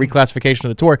thing. And the reclassification of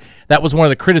the tour, that was one of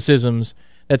the criticisms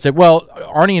that said, well,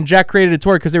 Arnie and Jack created a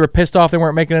tour because they were pissed off they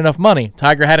weren't making enough money.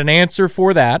 Tiger had an answer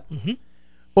for that. Mm-hmm.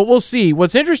 But we'll see.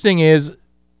 What's interesting is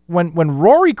when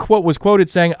Rory was quoted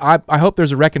saying, I hope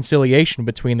there's a reconciliation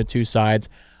between the two sides,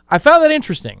 I found that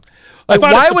interesting. Like,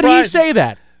 why would he say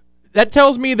that? That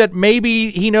tells me that maybe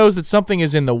he knows that something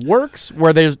is in the works,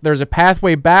 where there's a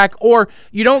pathway back, or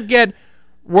you don't get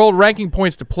world ranking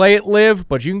points to play at LIV,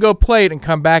 but you can go play it and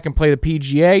come back and play the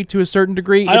PGA to a certain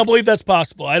degree. I don't believe that's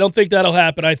possible. I don't think that'll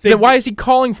happen. I think. Then why is he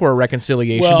calling for a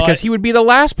reconciliation? Well, because he would be the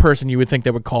last person you would think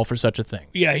that would call for such a thing.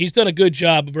 Yeah, he's done a good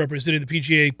job of representing the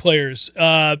PGA players.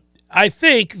 I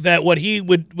think that what he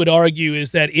would argue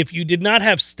is that if you did not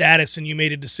have status and you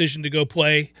made a decision to go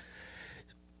play,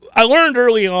 I learned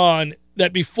early on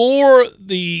that before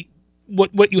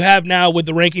what you have now with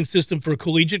the ranking system for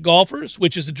collegiate golfers,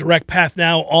 which is a direct path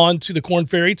now on to the Korn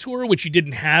Ferry Tour, which you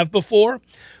didn't have before,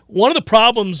 one of the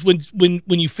problems when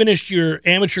you finished your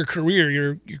amateur career,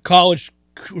 your college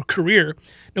career,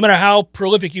 no matter how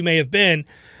prolific you may have been,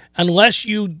 unless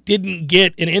you didn't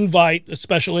get an invite, a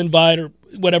special invite, or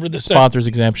whatever the sponsors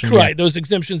exemption, right? Those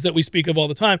exemptions that we speak of all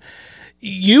the time.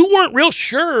 You weren't real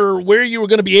sure where you were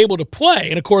going to be able to play,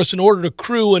 and of course, in order to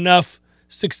accrue enough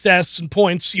success and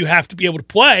points, you have to be able to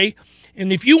play.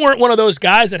 And if you weren't one of those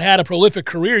guys that had a prolific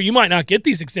career, you might not get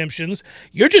these exemptions.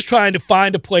 You're just trying to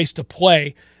find a place to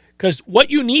play, because what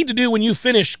you need to do when you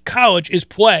finish college is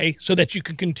play so that you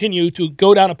can continue to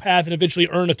go down a path and eventually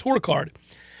earn a tour card.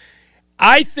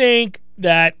 I think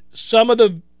that some of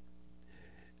the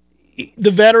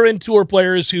veteran tour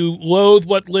players who loathe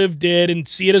what LIV did and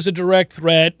see it as a direct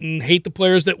threat and hate the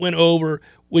players that went over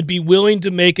would be willing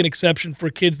to make an exception for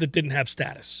kids that didn't have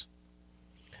status,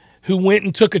 who went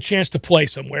and took a chance to play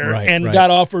somewhere and got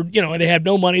offered, they have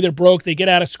no money, they're broke, they get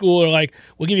out of school, they're like,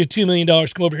 we'll give you $2 million,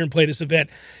 come over here and play this event.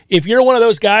 If you're one of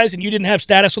those guys and you didn't have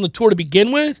status on the tour to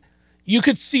begin with, you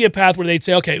could see a path where they'd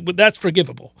say, okay, but that's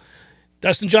forgivable.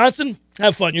 Dustin Johnson,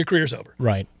 have fun. Your career's over.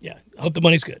 Right. Yeah, I hope the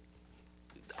money's good.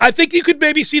 I think you could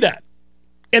maybe see that.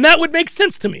 And that would make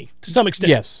sense to me to some extent.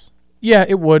 Yes. Yeah,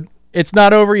 it would. It's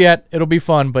not over yet. It'll be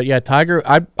fun. But, yeah, Tiger,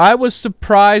 I was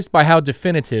surprised by how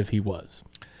definitive he was.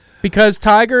 Because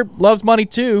Tiger loves money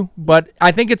too, but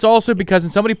I think it's also because,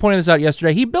 and somebody pointed this out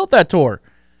yesterday, he built that tour.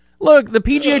 Look, the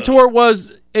PGA Tour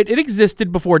it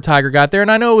existed before Tiger got there,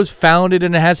 and I know it was founded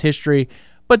and it has history,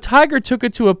 but Tiger took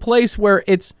it to a place where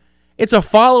it's a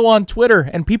follow on Twitter,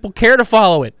 and people care to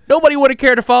follow it. Nobody would have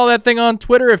cared to follow that thing on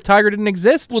Twitter if Tiger didn't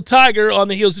exist. Well, Tiger on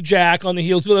the heels of Jack, on the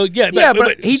heels of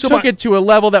but he took it to a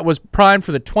level that was primed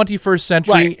for the 21st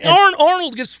century. Right.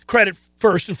 Arnold gets credit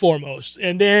first and foremost,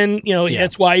 and then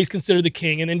that's why he's considered the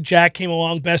king. And then Jack came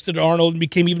along, bested Arnold, and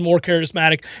became even more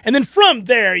charismatic. And then from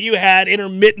there, you had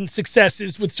intermittent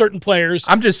successes with certain players.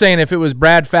 I'm just saying, if it was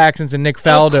Brad Faxon's and Nick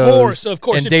Faldo's of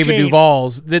course, and David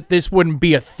Duval's, that this wouldn't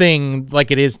be a thing like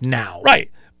it is now.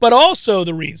 Right. But also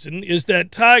the reason is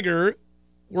that Tiger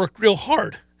worked real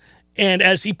hard. And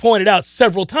as he pointed out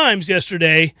several times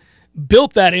yesterday,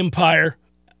 built that empire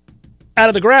out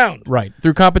of the ground. Right.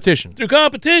 Through competition,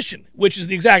 which is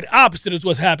the exact opposite of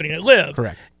what's happening at LIV.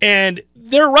 Correct. And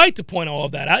they're right to point all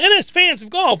of that out. And as fans of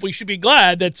golf, we should be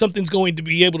glad that something's going to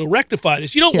be able to rectify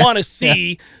this. You don't want to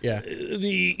see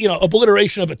the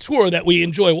obliteration of a tour that we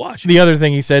enjoy watching. The other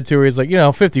thing he said to her is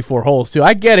 54 holes too.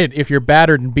 I get it if you're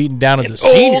battered and beaten down as a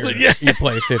senior, you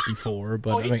play 54.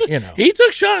 But he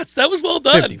took shots. That was well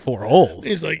done. 54 holes.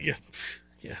 He's like, yeah.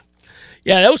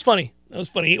 That was funny.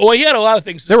 Well, he had a lot of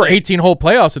things to say. There were 18-hole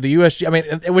playoffs of the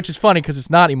USG. Which is funny because it's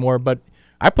not anymore, but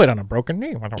I played on a broken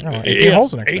knee. 18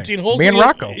 holes the next day. 18 holes. Me and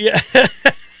Rocco. Yeah.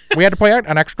 We had to play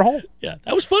an extra hole. Yeah,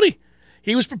 that was funny.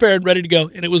 He was prepared, ready to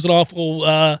go, and it was an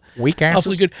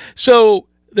awfully good. So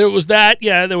there was that.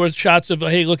 Yeah, there were shots of,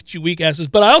 hey, look at you weak asses.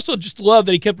 But I also just love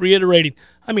that he kept reiterating,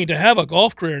 to have a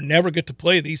golf career and never get to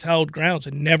play these hallowed grounds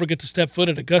and never get to step foot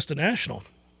at Augusta National.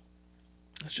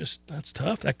 That's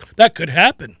tough. That could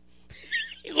happen.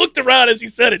 He looked around as he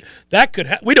said it. That could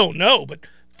happen. We don't know, but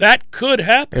that could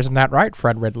happen. Isn't that right,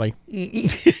 Fred Ridley?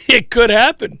 It could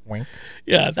happen. Wink.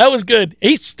 Yeah, that was good.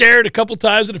 He stared a couple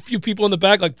times at a few people in the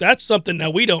back like, that's something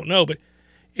that we don't know, but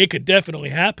it could definitely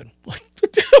happen. Like,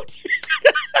 dude,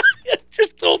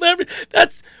 just told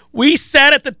we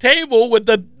sat at the table with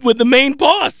the main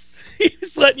boss. He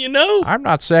was letting you know. I'm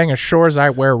not saying as sure as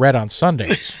I wear red on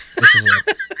Sundays,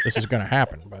 this is going to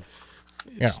happen, but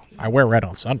I wear red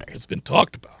on Sundays. It's been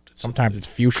talked about. Sometimes it's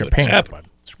fuchsia pink, but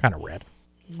it's kind of red.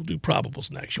 We'll do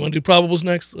probables next. You want to do probables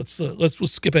next? We'll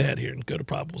skip ahead here and go to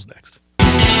probables next.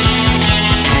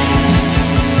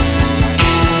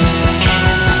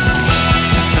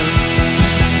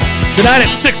 Tonight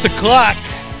at 6 o'clock,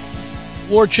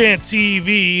 War Chant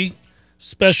TV,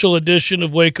 special edition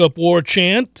of Wake Up War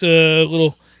Chant. A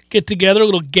little get-together, a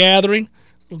little gathering.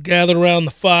 We'll gather around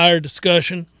the fire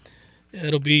discussion.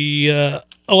 It'll be a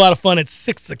lot of fun at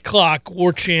 6 o'clock.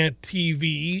 War Chant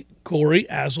TV, Corey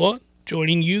Aslan,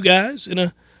 joining you guys in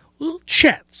a little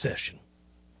chat session.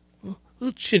 A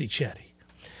little chitty-chatty.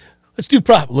 Let's do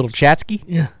probables. A little chatsky?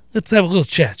 Yeah. Let's have a little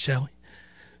chat, shall we?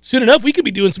 Soon enough, we could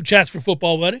be doing some chats for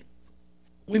football, buddy.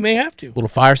 We may have to. A little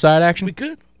fireside action? We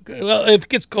could. Well, if it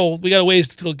gets cold, we got a ways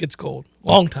until it gets cold.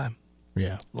 Long time.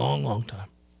 Yeah. Long time.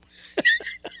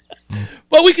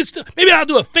 But we can still, maybe I'll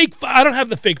do a fake I don't have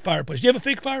the fake fireplace. Do you have a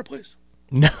fake fireplace?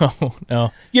 No.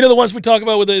 You know the ones we talk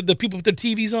about with the people with their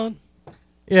TVs on?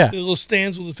 Yeah. The little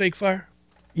stands with the fake fire?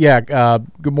 Yeah.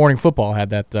 Good Morning Football had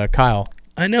that, Kyle.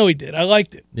 I know he did. I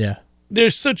liked it. Yeah. They're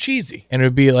so cheesy. And it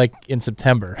would be like in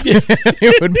September.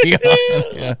 It would be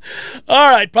on. Yeah.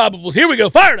 All right, probables. Here we go.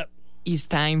 Fire it up. It's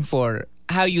time for,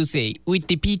 how you say, with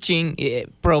the pitching,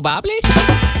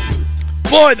 probables?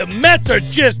 Boy, the Mets are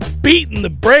just beating the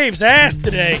Braves' ass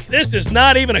today. This is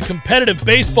not even a competitive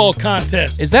baseball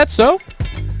contest. Is that so?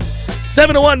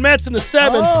 7-1 Mets in the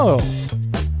seventh. Oh.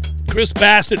 Chris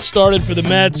Bassett started for the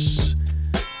Mets.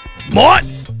 Mott,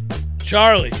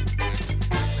 Charlie,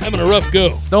 having a rough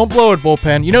go. Don't blow it,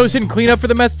 bullpen. You know who's hitting cleanup for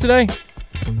the Mets today?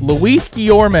 Luis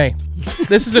Guillorme.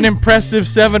 This is an impressive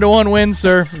 7-1 win,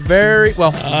 sir. Very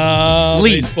well.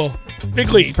 Lead. Baseball. Big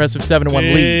lead. Impressive 7-1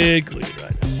 lead. Big lead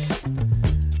right now.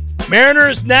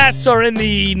 Mariners, Nats are in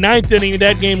the ninth inning.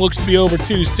 That game looks to be over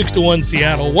too. 6-1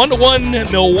 Seattle. 1-1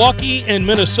 Milwaukee and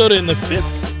Minnesota in the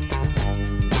fifth.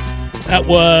 That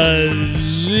was,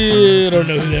 I don't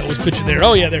know who that was pitching there.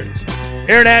 Oh, yeah, there it is.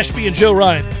 Aaron Ashby and Joe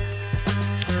Ryan.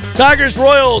 Tigers,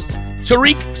 Royals,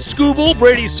 Tariq Skubal,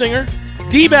 Brady Singer.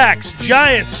 D-backs,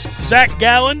 Giants, Zach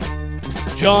Gallen,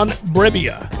 John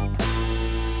Brebbia.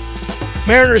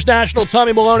 Mariners National,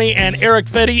 Tommy Maloney and Eric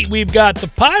Fetty. We've got the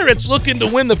Pirates looking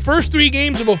to win the first 3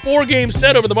 games of a 4-game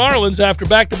set over the Marlins after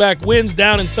back-to-back wins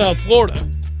down in South Florida.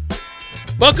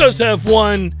 Buccos have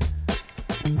won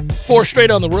 4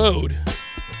 straight on the road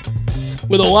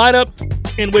with a lineup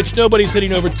in which nobody's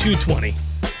hitting over 220.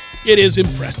 It is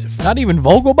impressive. Not even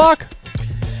Vogelbach?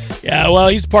 Yeah, well,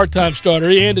 he's a part-time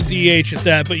starter and a DH at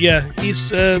that. But yeah, he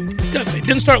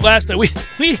didn't start last night.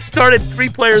 We started 3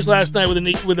 players last night with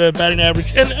a batting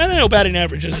average, and I know batting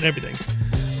average isn't everything,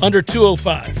 under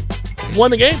 205. Won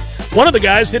the game. One of the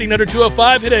guys hitting under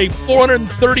 205 hit a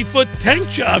 430-foot tank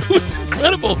job. It was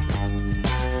incredible.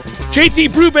 JT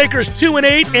Brubaker's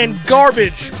 2-8 and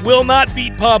garbage will not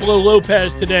beat Pablo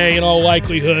Lopez today in all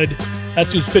likelihood.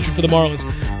 That's who's pitching for the Marlins.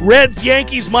 Reds,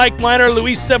 Yankees, Mike Minor,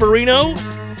 Luis Severino.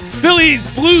 Phillies,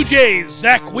 Blue Jays,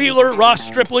 Zach Wheeler, Ross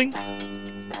Stripling.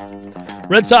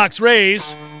 Red Sox, Rays,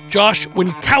 Josh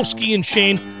Winkowski and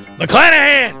Shane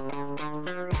McClanahan.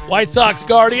 White Sox,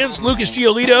 Guardians, Lucas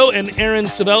Giolito and Aaron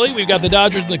Savelli. We've got the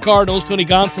Dodgers and the Cardinals, Tony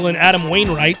Gonsolin and Adam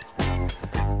Wainwright.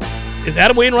 Is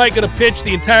Adam Wainwright going to pitch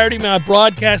the entirety of my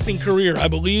broadcasting career? I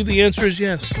believe the answer is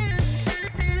yes.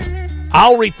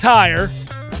 I'll retire,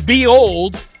 be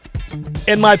old,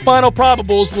 and my final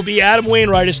probables will be Adam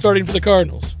Wainwright is starting for the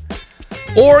Cardinals.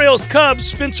 Orioles, Cubs,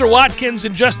 Spencer Watkins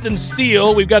and Justin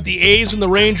Steele. We've got the A's and the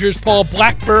Rangers, Paul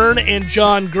Blackburn and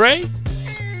John Gray.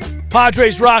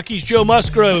 Padres, Rockies, Joe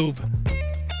Musgrove.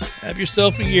 Have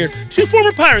yourself a year. 2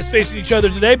 former Pirates facing each other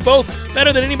today, both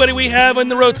better than anybody we have in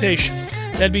the rotation.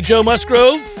 That'd be Joe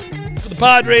Musgrove for the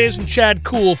Padres and Chad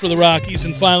Kuhl for the Rockies.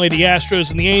 And finally, the Astros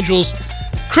and the Angels,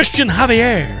 Christian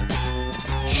Javier.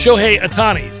 Shohei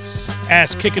Ohtani's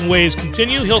ass-kicking ways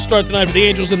continue. He'll start tonight for the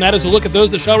Angels, and that is a look at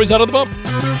those that shall reside on the bump.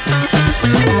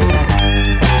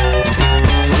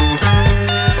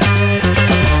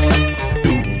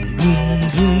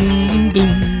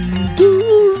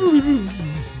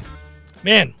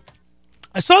 Man,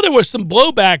 I saw there was some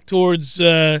blowback towards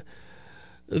the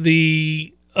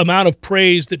amount of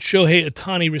praise that Shohei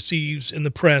Ohtani receives in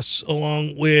the press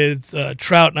along with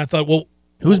Trout, and I thought, well,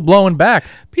 who's blowing back?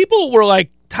 People were like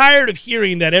tired of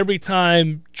hearing that every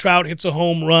time Trout hits a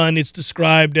home run, it's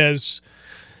described as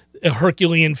a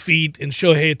Herculean feat, and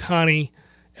Shohei Ohtani,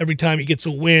 every time he gets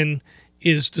a win,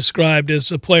 is described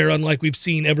as a player unlike we've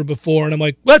seen ever before. And I'm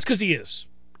like, well, that's because he is.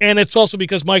 And it's also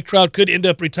because Mike Trout could end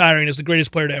up retiring as the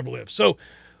greatest player to ever live. So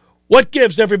what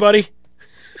gives, everybody?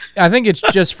 I think it's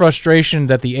just frustration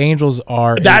that the Angels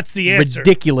are That's the answer.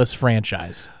 Ridiculous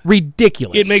franchise.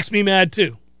 Ridiculous. It makes me mad,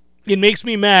 too. It makes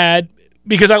me mad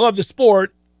because I love the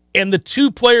sport, and the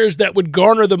 2 players that would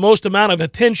garner the most amount of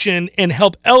attention and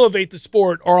help elevate the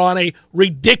sport are on a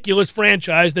ridiculous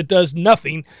franchise that does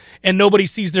nothing, and nobody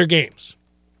sees their games.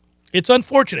 It's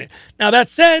unfortunate. Now, that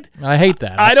said, I hate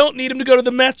that. I don't need him to go to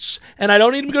the Mets, and I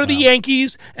don't need him to go to the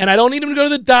Yankees, and I don't need him to go to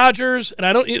the Dodgers, and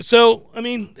I don't. So, I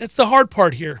mean, that's the hard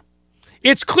part here.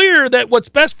 It's clear that what's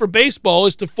best for baseball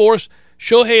is to force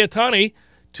Shohei Ohtani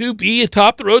to be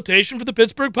atop the rotation for the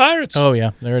Pittsburgh Pirates. Oh,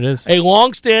 yeah, there it is. A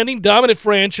long-standing, dominant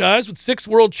franchise with 6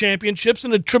 world championships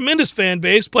and a tremendous fan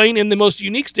base playing in the most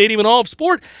unique stadium in all of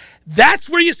sport. That's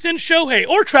where you send Shohei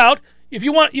or Trout. If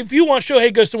you want Shohei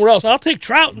to go somewhere else, I'll take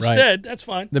Trout instead. Right. That's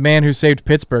fine. The man who saved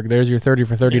Pittsburgh. There's your 30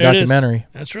 for 30 documentary.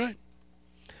 That's right.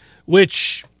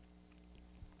 Which,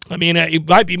 I mean, it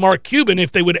might be Mark Cuban.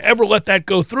 If they would ever let that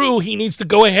go through, he needs to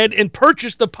go ahead and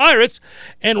purchase the Pirates.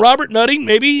 And Robert Nutting,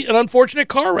 maybe an unfortunate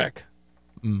car wreck.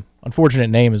 Unfortunate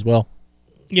name as well.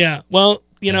 Yeah, well,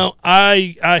 you know,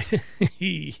 I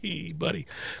buddy.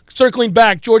 Circling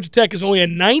back, Georgia Tech is only a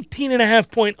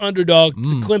 19.5-point underdog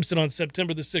to Clemson on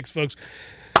September the 6th, folks.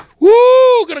 Woo!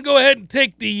 Going to go ahead and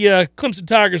take the Clemson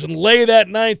Tigers and lay that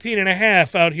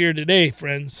 19.5 out here today,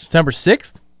 friends. September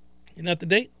 6th? Isn't that the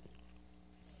date?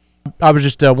 I was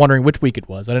just wondering which week it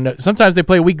was. I don't know. Sometimes they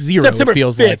play week 0, September it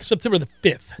feels 5th, like. September the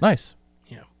 5th. Nice.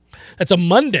 Yeah. That's a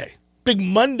Monday. Big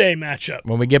Monday matchup.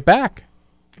 When we get back.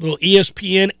 Little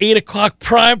ESPN 8 o'clock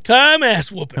primetime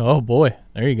ass whooping. Oh, boy.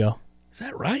 There you go. Is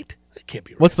that right? That can't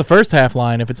be right. What's the first half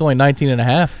line if it's only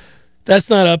 19.5? That's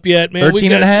not up yet, man.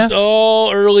 13.5?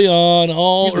 All early on.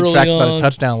 Usually tracks about a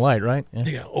touchdown light, right? Yeah.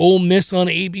 They got Ole Miss on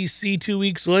ABC 2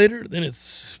 weeks later. Then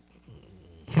it's...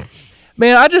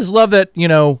 Man, I just love that, you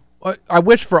know, I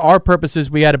wish for our purposes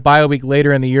we had a bye week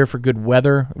later in the year for good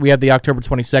weather. We have the October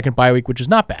 22nd bye week, which is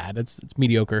not bad. It's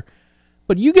mediocre.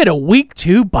 But you get a week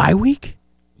 2 bye week?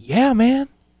 Yeah, man.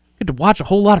 Get to watch a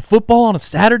whole lot of football on a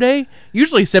Saturday.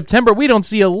 Usually September, we don't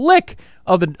see a lick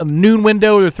of the noon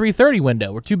window or the 3:30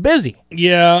 window. We're too busy.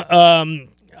 Yeah,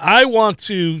 I want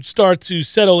to start to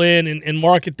settle in and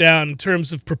mark it down in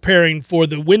terms of preparing for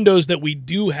the windows that we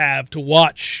do have to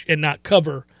watch and not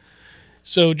cover.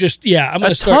 So just, I'm going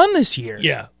to start. A ton this year.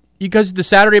 Yeah. Because the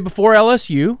Saturday before LSU,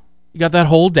 you got that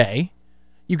whole day.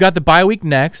 You got the bye week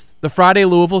next, the Friday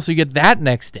Louisville, so you get that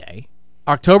next day.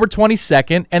 October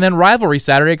 22nd, and then rivalry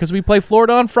Saturday because we play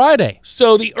Florida on Friday.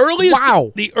 So the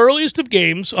earliest of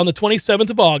games on the 27th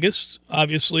of August,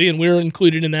 obviously, and we're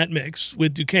included in that mix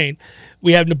with Duquesne.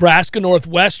 We have Nebraska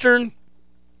Northwestern.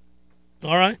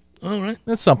 All right.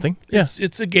 That's something. Yeah.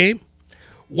 It's a game.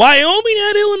 Wyoming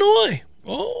at Illinois.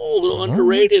 Oh, a little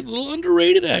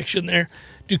underrated action there.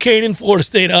 Duquesne and Florida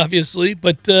State, obviously,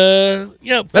 but Florida.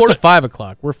 That's a 5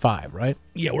 o'clock. We're 5, right?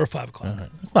 Yeah, we're 5 o'clock.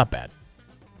 That's not bad.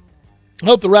 I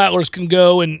hope the Rattlers can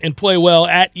go and play well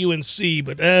at UNC,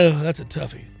 but that's a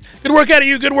toughie. Good work out of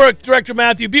you. Good work, Director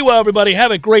Matthew. Be well, everybody.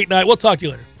 Have a great night. We'll talk to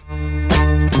you later.